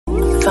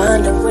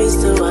finding ways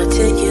to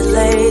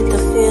articulate the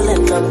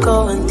feeling I'm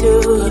going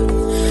through.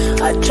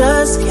 I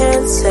just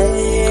can't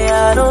say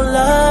I don't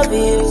love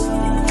you,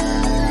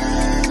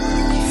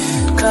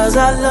 'cause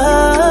I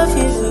love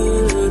you.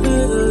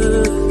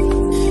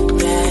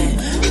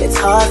 Yeah, it's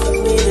hard for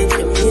me to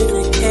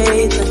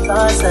communicate the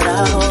thoughts that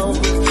I hold,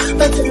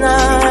 but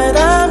tonight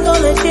I'm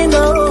gonna let you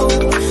know.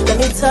 Let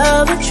me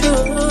tell the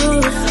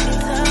truth.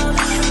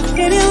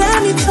 Baby, let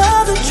me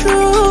tell the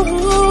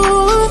truth.